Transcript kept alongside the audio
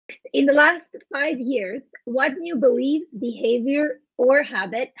Next, in the last 5 years, what new beliefs, behavior, or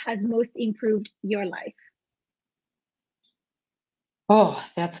habit has most improved your life? Oh,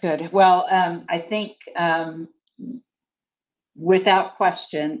 that's good. Well, I think without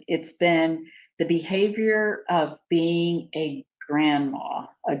question, it's been the behavior of being a grandma,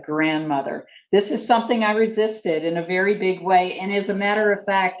 a grandmother. This is something I resisted in a very big way, and as a matter of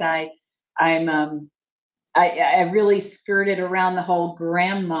fact, I really skirted around the whole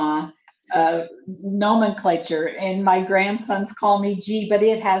grandma nomenclature, and my grandsons call me G, but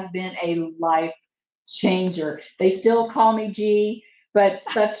it has been a life changer. They still call me G, but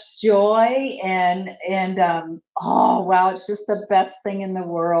such joy and oh wow, it's just the best thing in the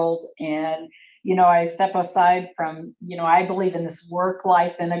world. And I step aside from, I believe in this work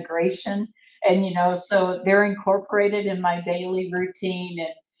life integration, and so they're incorporated in my daily routine,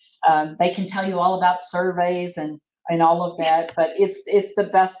 and they can tell you all about surveys and all of that, but it's the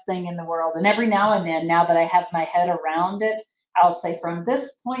best thing in the world. And every now and then, now that I have my head around it, I'll say, from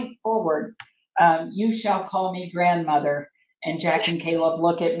this point forward, you shall call me grandmother. And Jack and Caleb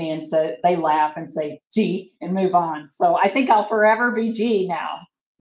look at me and say, they laugh and say, G, and move on. So I think I'll forever be G now.